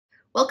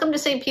Welcome to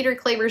St. Peter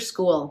Claver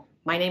School.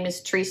 My name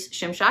is Terese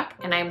Shimshock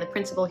and I am the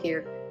principal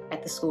here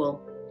at the school.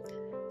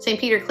 St.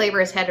 Peter Claver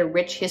has had a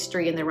rich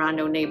history in the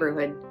Rondo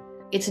neighborhood.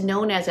 It's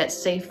known as that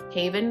safe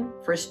haven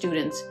for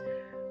students.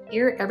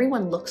 Here,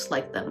 everyone looks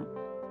like them.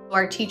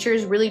 Our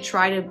teachers really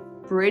try to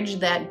bridge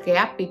that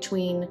gap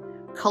between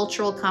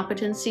cultural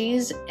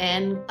competencies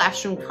and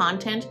classroom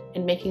content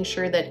and making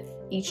sure that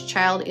each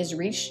child is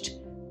reached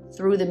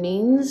through the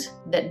means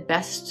that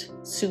best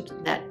suit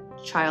that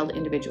child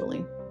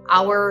individually.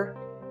 Our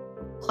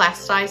class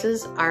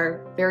sizes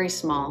are very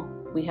small.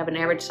 We have an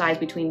average size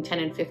between 10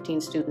 and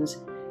 15 students,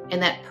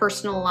 and that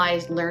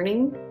personalized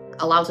learning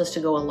allows us to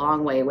go a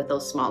long way with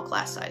those small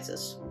class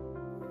sizes.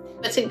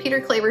 At St. Peter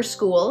Claver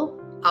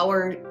School,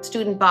 our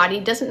student body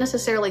doesn't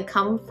necessarily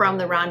come from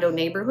the Rondo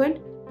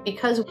neighborhood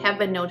because we have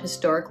been known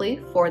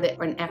historically for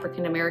an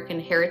African American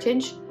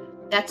heritage.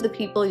 That's the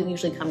people who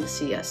usually come to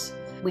see us.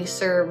 We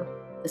serve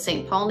the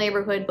St. Paul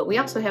neighborhood, but we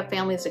also have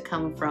families that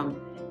come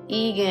from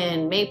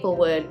Eagan,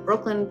 Maplewood,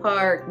 Brooklyn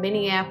Park,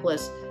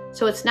 Minneapolis.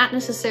 So it's not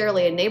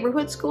necessarily a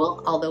neighborhood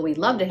school, although we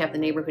love to have the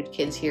neighborhood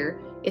kids here.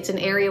 It's an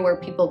area where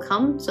people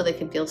come so they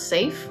can feel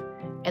safe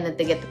and that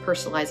they get the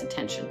personalized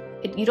attention.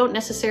 You don't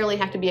necessarily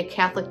have to be a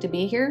Catholic to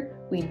be here.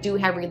 We do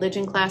have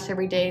religion class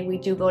every day. We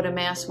do go to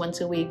Mass once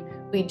a week.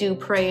 We do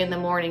pray in the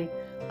morning.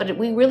 But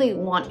we really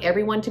want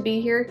everyone to be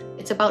here.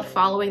 It's about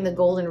following the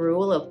golden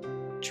rule of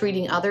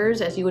treating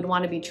others as you would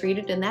want to be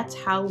treated, and that's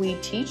how we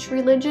teach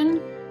religion.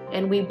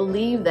 And we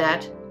believe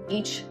that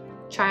each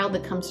child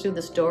that comes through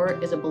this door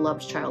is a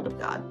beloved child of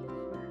God.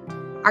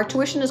 Our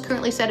tuition is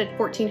currently set at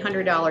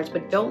 $1,400,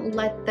 but don't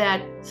let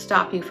that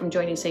stop you from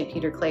joining St.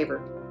 Peter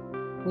Claver.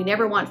 We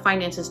never want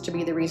finances to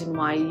be the reason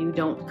why you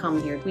don't come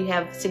here. We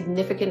have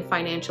significant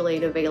financial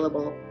aid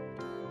available.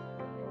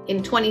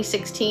 In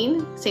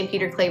 2016, St.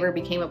 Peter Claver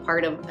became a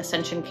part of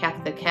Ascension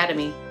Catholic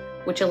Academy,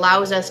 which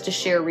allows us to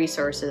share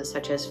resources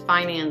such as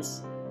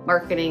finance,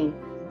 marketing,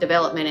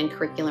 development, and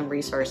curriculum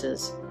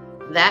resources.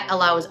 That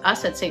allows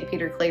us at St.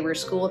 Peter Claver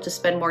School to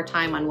spend more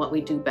time on what we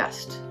do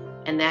best,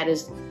 and that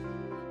is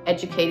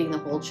educating the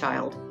whole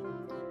child.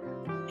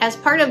 As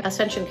part of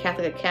Ascension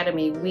Catholic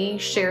Academy, we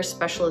share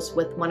specialists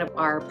with one of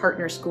our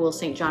partner schools,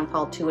 St. John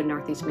Paul II in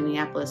Northeast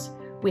Minneapolis.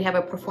 We have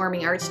a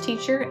performing arts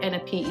teacher and a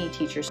PE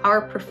teacher.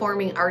 Our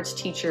performing arts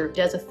teacher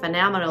does a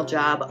phenomenal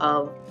job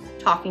of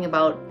talking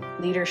about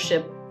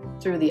leadership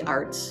through the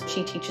arts.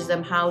 She teaches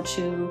them how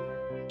to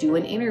do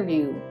an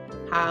interview,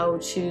 how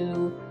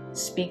to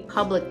speak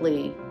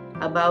publicly,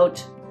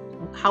 about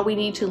how we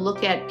need to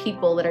look at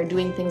people that are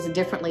doing things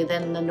differently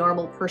than the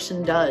normal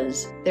person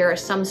does. There are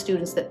some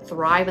students that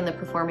thrive in the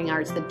performing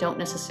arts that don't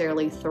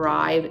necessarily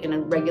thrive in a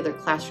regular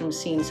classroom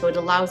scene. So it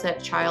allows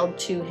that child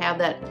to have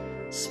that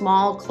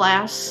small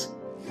class,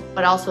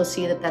 but also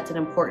see that that's an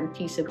important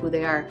piece of who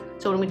they are.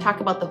 So when we talk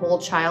about the whole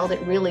child,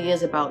 it really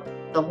is about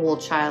the whole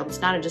child.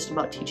 It's not just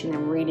about teaching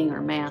them reading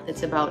or math.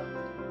 It's about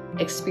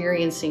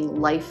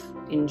experiencing life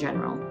in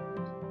general.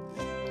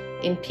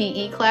 In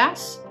PE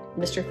class,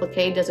 Mr.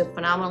 Flaquet does a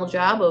phenomenal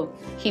job of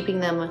keeping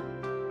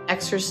them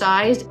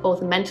exercised,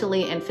 both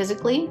mentally and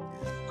physically.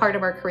 Part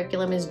of our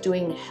curriculum is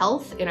doing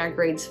health in our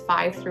grades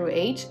 5 through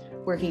 8,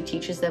 where he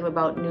teaches them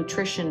about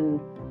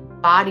nutrition,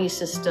 body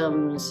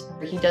systems.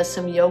 He does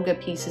some yoga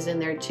pieces in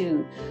there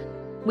too.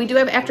 We do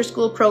have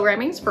after-school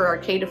programmings for our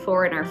K to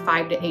 4 and our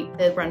 5 to 8.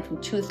 They run from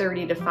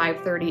 2:30 to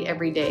 5:30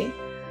 every day.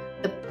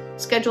 The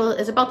schedule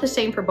is about the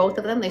same for both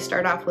of them. They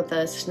start off with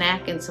a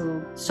snack and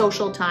some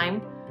social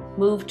time,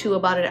 move to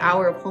about an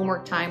hour of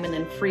homework time, and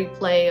then free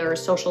play or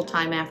social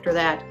time after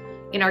that.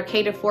 In our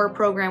K to 4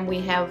 program, we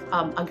have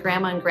a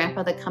grandma and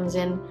grandpa that comes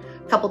in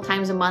a couple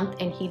times a month,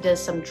 and he does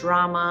some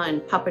drama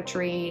and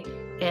puppetry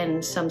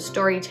and some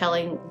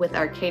storytelling with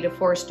our K to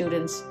 4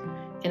 students.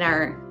 In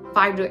our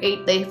 5 to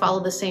 8, they follow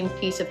the same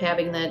piece of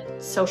having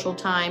that social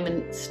time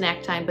and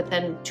snack time, but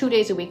then 2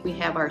 days a week we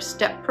have our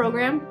STEP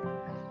program.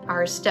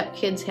 Our STEP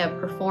kids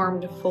have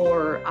performed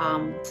for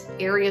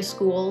area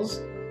schools.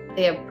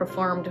 They have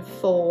performed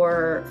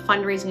for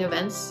fundraising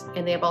events,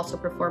 and they have also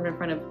performed in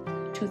front of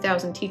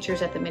 2,000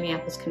 teachers at the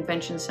Minneapolis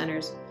Convention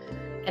Centers.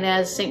 And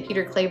as St.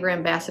 Peter Claver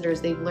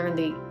ambassadors, they've learned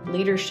the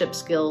leadership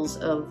skills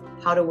of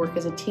how to work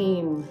as a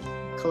team,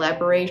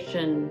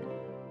 collaboration,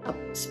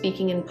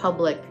 speaking in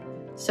public.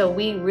 So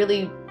we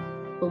really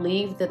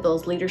believe that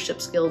those leadership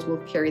skills will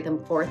carry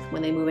them forth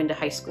when they move into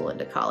high school and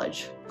to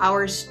college.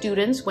 Our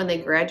students, when they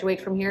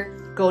graduate from here,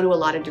 go to a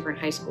lot of different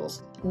high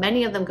schools.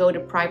 Many of them go to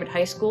private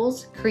high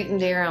schools,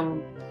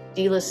 Cretin-Derham,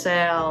 De La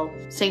Salle,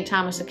 St.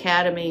 Thomas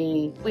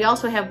Academy. We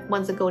also have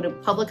ones that go to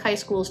public high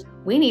schools.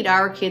 We need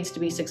our kids to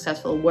be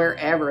successful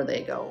wherever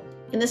they go.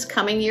 In this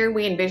coming year,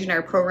 we envision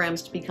our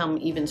programs to become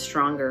even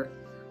stronger.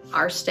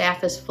 Our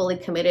staff is fully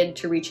committed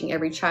to reaching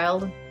every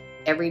child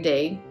every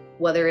day,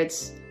 whether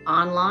it's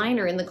online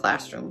or in the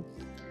classroom.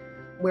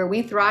 Where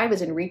we thrive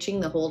is in reaching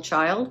the whole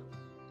child.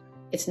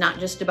 It's not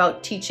just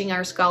about teaching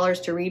our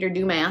scholars to read or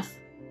do math.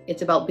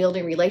 It's about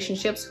building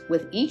relationships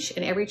with each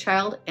and every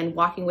child and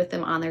walking with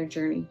them on their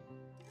journey.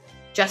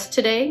 Just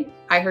today,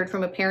 I heard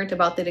from a parent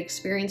about that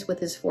experience with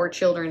his 4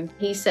 children.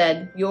 He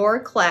said, "Your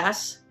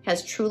class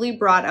has truly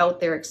brought out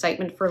their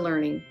excitement for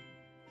learning.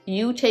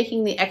 You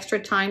taking the extra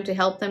time to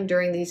help them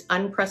during these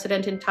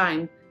unprecedented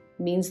times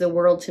means the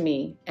world to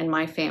me and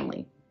my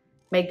family.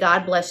 May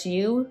God bless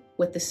you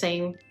with the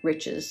same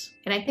riches."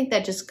 And I think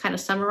that just kind of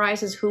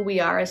summarizes who we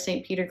are as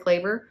St. Peter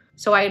Claver.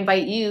 So I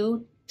invite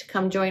you to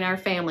come join our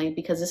family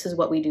because this is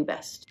what we do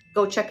best.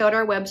 Go check out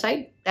our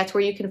website. That's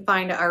where you can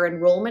find our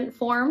enrollment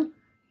form.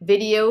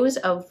 Videos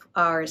of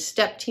our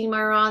STEP team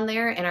are on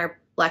there and our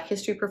Black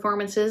History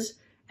performances,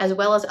 as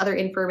well as other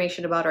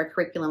information about our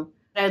curriculum.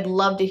 I'd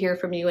love to hear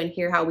from you and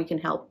hear how we can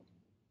help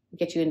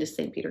get you into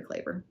St. Peter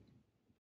Claver.